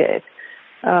about it.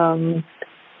 But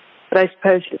I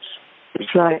suppose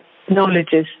it's like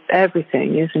knowledge is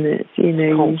everything, isn't it? You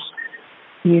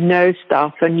know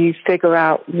stuff, and you figure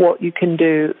out what you can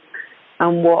do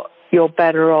and what you're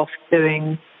better off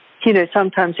doing.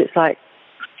 Sometimes it's like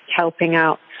helping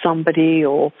out somebody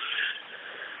or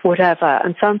whatever,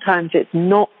 and sometimes it's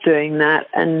not doing that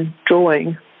and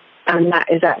drawing, and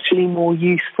that is actually more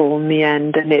useful in the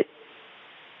end, and it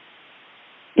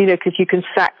because you can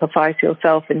sacrifice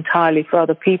yourself entirely for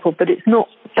other people, but it's not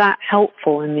that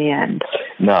helpful in the end.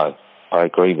 No, I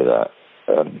agree with that.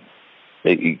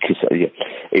 Because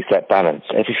it's that balance.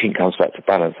 Everything comes back to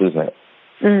balance, isn't it?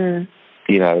 And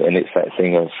it's that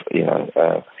thing of,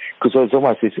 because there's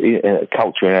almost this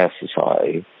culture in our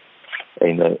society,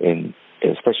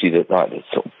 especially the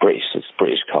sort of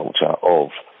British culture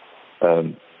of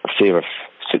fear of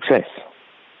success.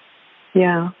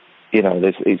 Yeah.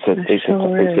 It's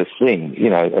a thing,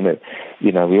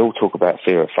 and we all talk about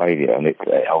fear of failure, and it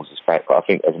holds us back. But I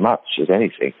think as much as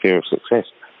anything, fear of success,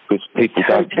 because people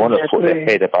don't want to put their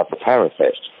head above the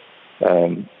parapet.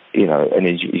 And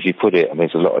if you put it, I mean,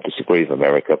 there's a lot of disagree with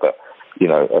America, but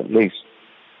at least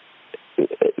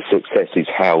success is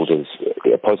held as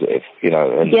a positive,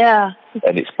 and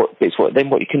it's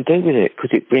what you can do with it,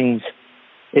 because it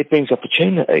brings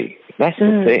opportunity. That's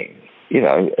the thing,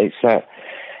 it's that.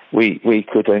 We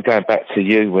could, and going back to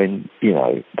you when,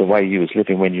 the way you was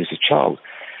living when you was a child,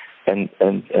 and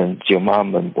your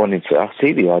mum, and wanting to, I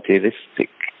see the idealistic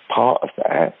part of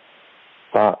that,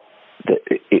 but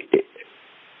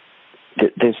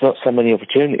there's not so many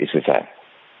opportunities with that.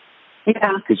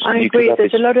 Yeah, I agree.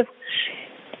 There's a lot of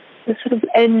sort of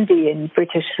envy in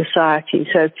British society,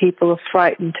 so people are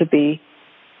frightened to be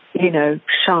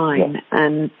shine,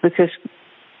 and because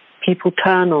people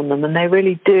turn on them, and they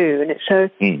really do, and it's so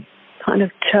kind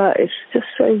of it's just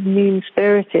so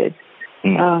mean-spirited.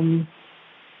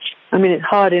 I mean, it's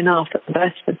hard enough at the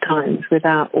best of times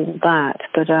without all that,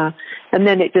 but and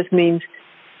then it just means,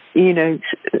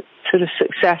 sort of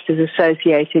success is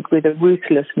associated with a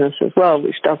ruthlessness as well,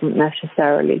 which doesn't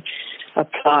necessarily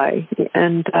apply.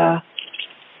 And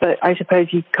but I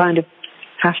suppose you kind of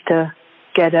have to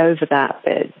get over that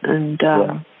bit, and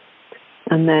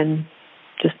then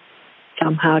just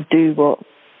somehow do what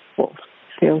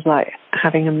feels like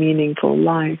having a meaningful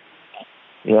life.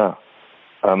 Yeah,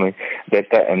 I mean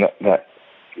that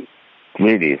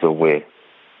really is all we're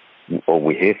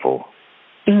here for.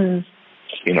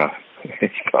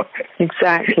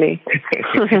 Exactly.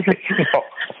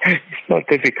 It's not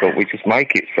difficult. We just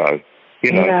make it so.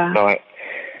 Like,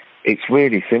 it's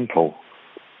really simple.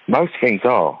 Most things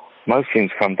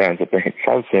come down to being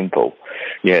so simple.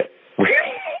 Yet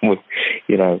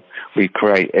we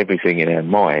create everything in our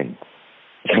mind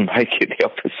to make it the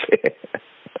opposite.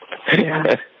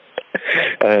 Yeah.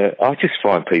 I just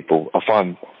find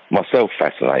myself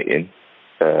fascinating.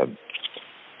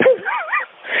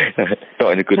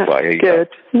 Not in a good way. Good.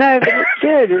 No, but it's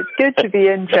good. It's good to be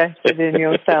interested in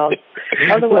yourself.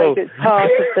 Otherwise, it's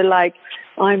part of the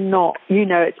I'm not.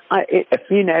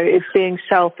 It's being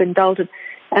self-indulgent.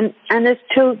 And as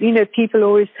people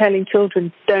always telling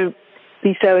children, don't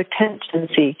be so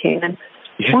attention-seeking. And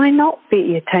why not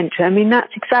be attention? I mean,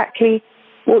 that's exactly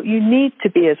what you need to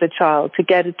be as a child, to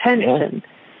get attention.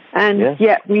 Yeah. And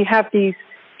yet we have these,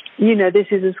 this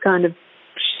is this kind of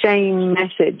shame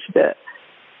message that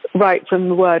right from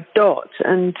the word dot,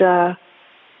 and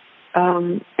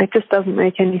it just doesn't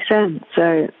make any sense.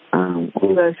 So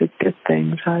all those are good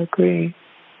things. I agree.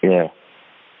 Yeah.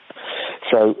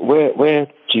 So where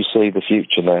do you see the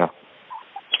future now?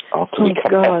 After we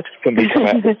come out of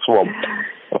the swamp.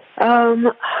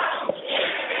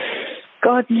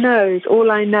 God knows.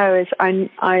 All I know is I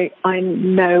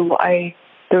know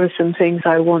there are some things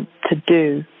I want to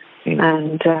do,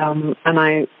 and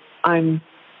I'm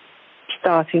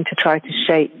starting to try to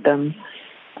shape them,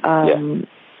 and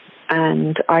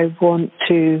I want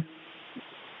to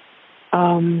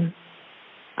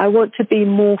be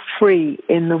more free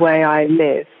in the way I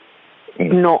live.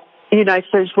 Not, I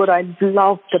suppose what I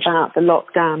loved about the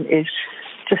lockdown is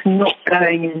just not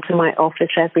going into my office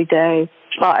every day,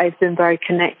 but I've been very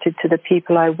connected to the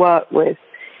people I work with,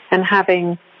 and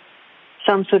having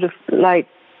some sort of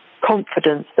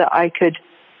confidence that I could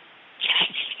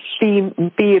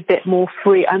be a bit more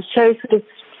free. I'm so sort of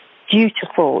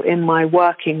beautiful in my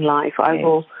working life. I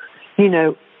will,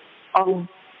 I'll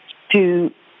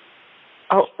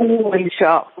always show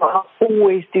up. I'll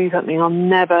always do something. I'll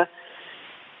never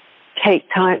take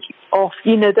time off,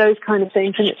 those kind of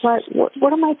things. And it's like,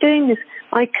 what am I doing this?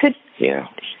 I could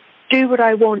do what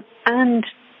I want and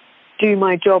do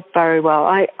my job very well.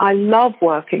 I love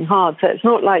working hard, so it's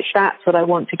not like that's what I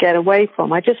want to get away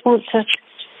from. I just want to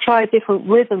try different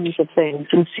rhythms of things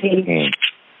and see,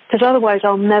 because otherwise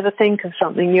I'll never think of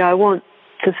something new. I want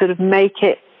to sort of make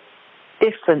it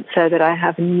different so that I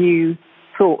have new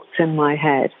thoughts in my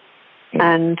head.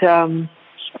 And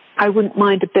I wouldn't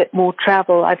mind a bit more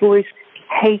travel. I've always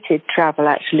hated travel,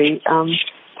 actually.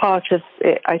 Part of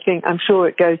it, I'm sure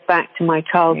it goes back to my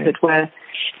childhood where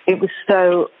it was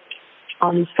so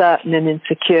uncertain and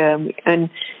insecure, and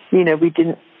we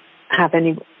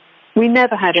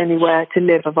never had anywhere to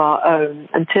live of our own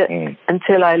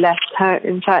until I left home.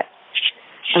 In fact,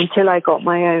 until I got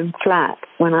my own flat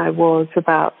when I was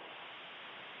about,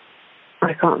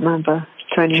 I can't remember,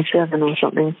 27 or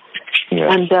something.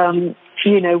 Yeah. And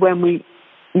when we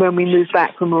moved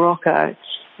back from Morocco,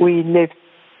 we moved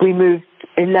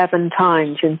 11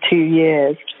 times in 2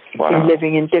 years. Wow.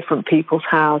 Living in different people's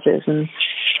houses, and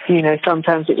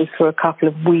sometimes it was for a couple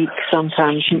of weeks,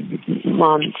 sometimes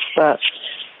months. But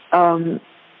so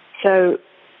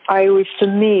for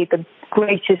me, the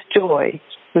greatest joy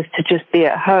was to just be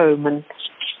at home, and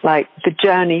the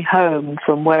journey home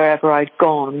from wherever I'd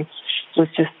gone was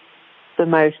just the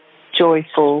most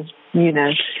joyful,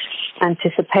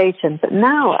 anticipation. But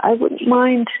now I wouldn't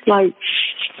mind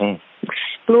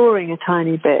exploring a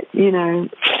tiny bit, a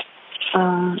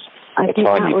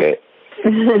tiny bit.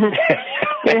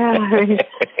 Yeah,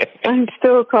 I'm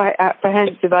still quite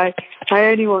apprehensive. I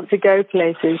only want to go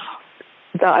places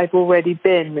that I've already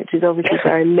been, which is obviously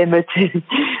very limited.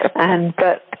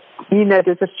 But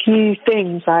there's a few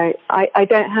things I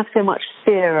don't have so much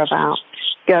fear about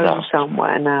going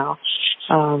somewhere now,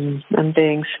 and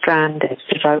being stranded,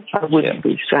 because I wouldn't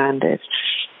be stranded.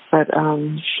 But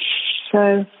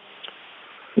so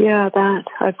that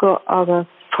I've got other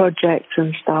projects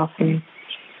and stuff, and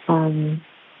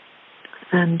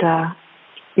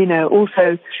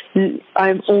also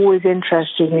I'm always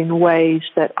interested in ways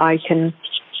that I can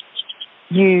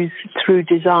use through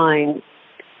design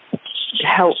to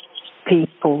help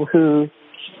people who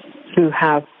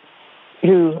are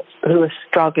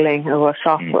struggling, who are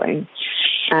suffering.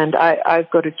 And I've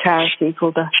got a charity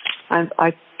called I'm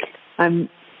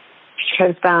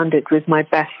co-founded with my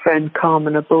best friend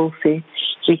Carmen Abulsi.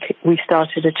 We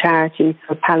started a charity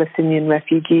for Palestinian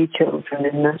refugee children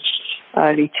in the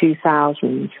early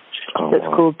 2000s. That's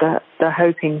called the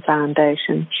Hoping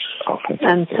Foundation.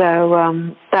 And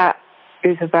so that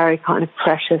is a very kind of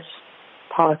precious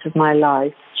part of my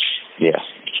life. Yeah.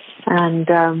 And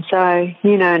and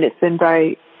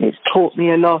it's taught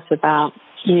me a lot about,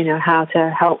 how to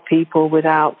help people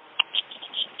without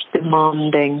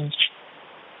demanding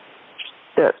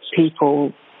that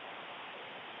people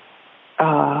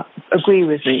agree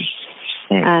with me.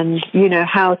 And,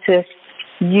 how to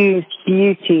use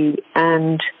beauty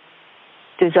and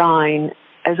design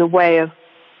as a way of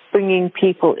bringing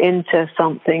people into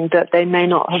something that they may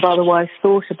not have otherwise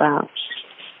thought about.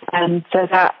 And so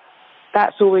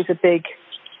that's always a big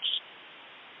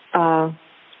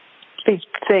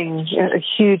thing, a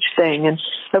huge thing. And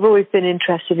I've always been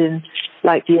interested in,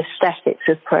 like, the aesthetics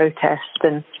of protest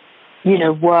and,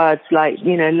 words, like,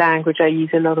 language. I use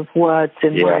a lot of words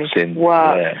in my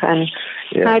work. Yeah. And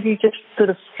how do you just sort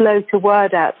of float a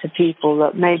word out to people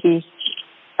that maybe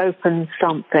opens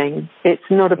something? It's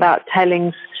not about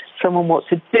telling someone what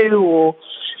to do or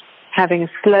having a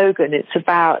slogan. It's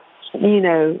about,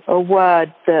 a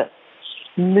word that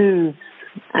moves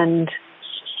and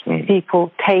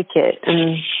people take it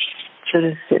and sort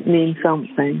of it means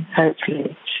something,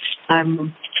 hopefully.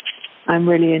 I'm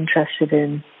really interested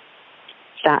in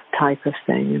that type of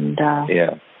thing. And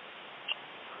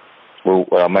Well,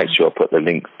 I'll make sure I put the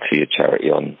link to your charity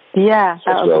on. Yeah,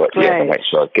 that would be great. Yeah, I'll make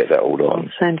sure I get that all on.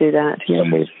 I'll send you that. Yeah.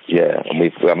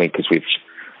 Because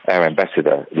our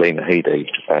ambassador, Lena Headey,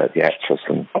 the actress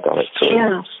and director.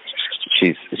 Yeah.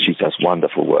 She does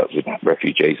wonderful work with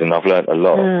refugees, and I've learned a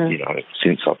lot,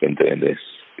 since I've been doing this,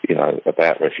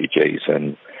 about refugees,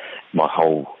 and my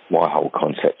whole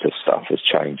concept of stuff has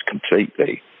changed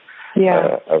completely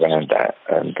around that,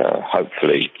 and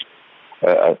hopefully,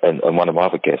 and one of my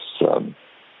other guests,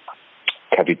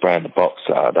 Kevin Brown, the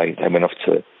boxer, they went off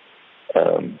to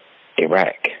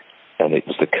Iraq, and it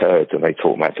was the Kurds, and they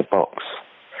taught them how to box.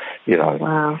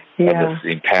 Wow. Yeah. And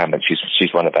the empowerment.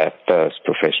 She's one of our first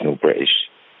professional British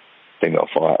female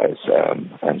fighters,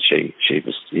 and she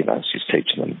was, she's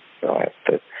teaching them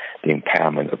the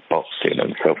empowerment of boxing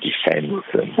and self-defense.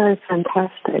 And so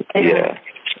fantastic. Yeah.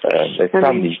 There's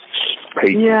so many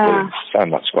people doing so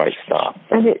much great stuff.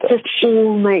 And it just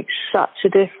all makes such a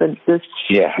difference. There's,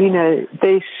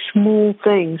 these small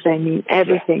things, they mean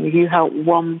everything. If you help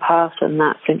one person,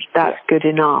 that's good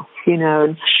enough,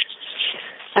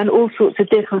 and all sorts of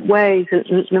different ways.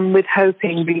 And with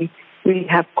Hoping, we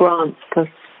have grants for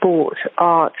sport,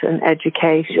 art, and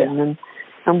education,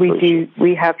 and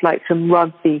we have like some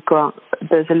rugby grants.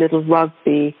 There's a little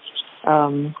rugby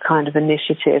kind of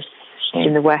initiative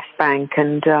in the West Bank,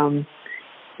 and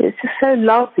it's just so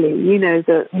lovely,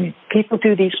 that people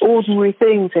do these ordinary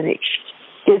things, and it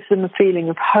gives them a feeling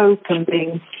of hope and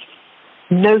being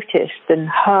noticed and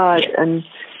heard and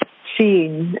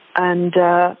seen, and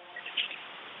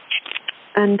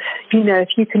if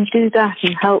you can do that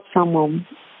and help someone,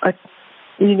 that's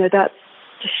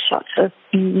just such a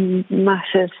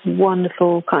massive,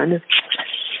 wonderful kind of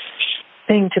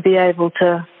thing to be able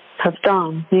to have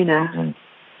done, So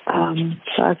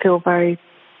I feel very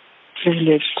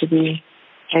privileged to be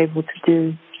able to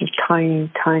do a tiny,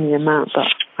 tiny amount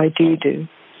that I do.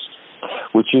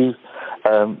 Would you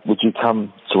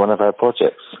come to one of our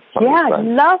projects? Yeah, I'd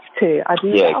love to. I'd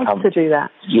love to do that.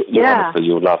 Honestly,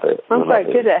 you'll love it. I'm quite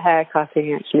good at hair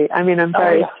cutting, actually. I mean, I'm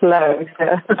very slow,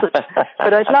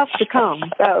 but I'd love to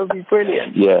come. That would be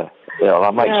brilliant. Yeah.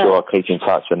 I'll make sure I keep in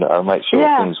touch, and I'll make sure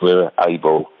as soon as we're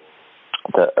able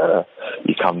that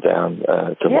you come down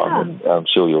to one. I'm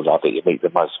sure you'll love it. You meet the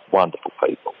most wonderful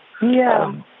people.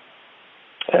 Yeah.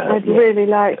 I'd really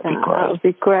like that. That would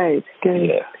be great. Good.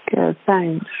 Yeah. Good.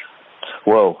 Thanks.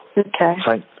 Well, okay.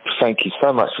 Thank you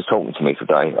so much for talking to me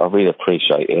today. I really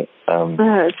appreciate it.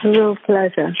 It's a real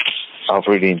pleasure. I've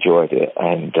really enjoyed it,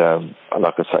 and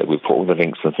like I say, we'll put all the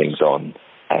links and things on,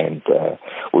 and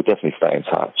we'll definitely stay in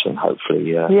touch, and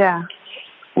hopefully,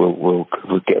 we'll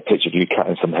get a picture of you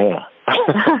cutting some hair.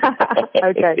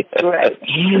 Okay, great.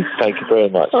 Thank you very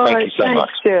much. Thank you so much.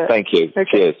 Stuart. Thank you.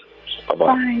 Okay. Cheers. Bye-bye.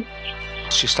 Bye.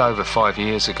 Just over 5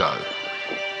 years ago,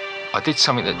 I did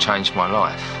something that changed my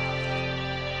life.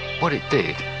 What it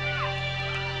did,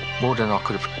 more than I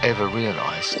could have ever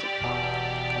realised,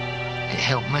 it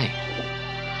helped me.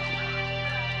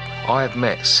 I have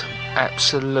met some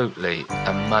absolutely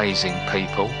amazing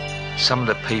people, some of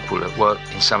the people that work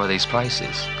in some of these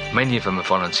places. Many of them are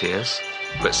volunteers,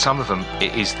 but some of them,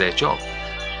 it is their job.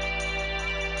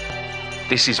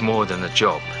 This is more than a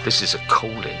job, this is a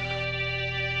calling.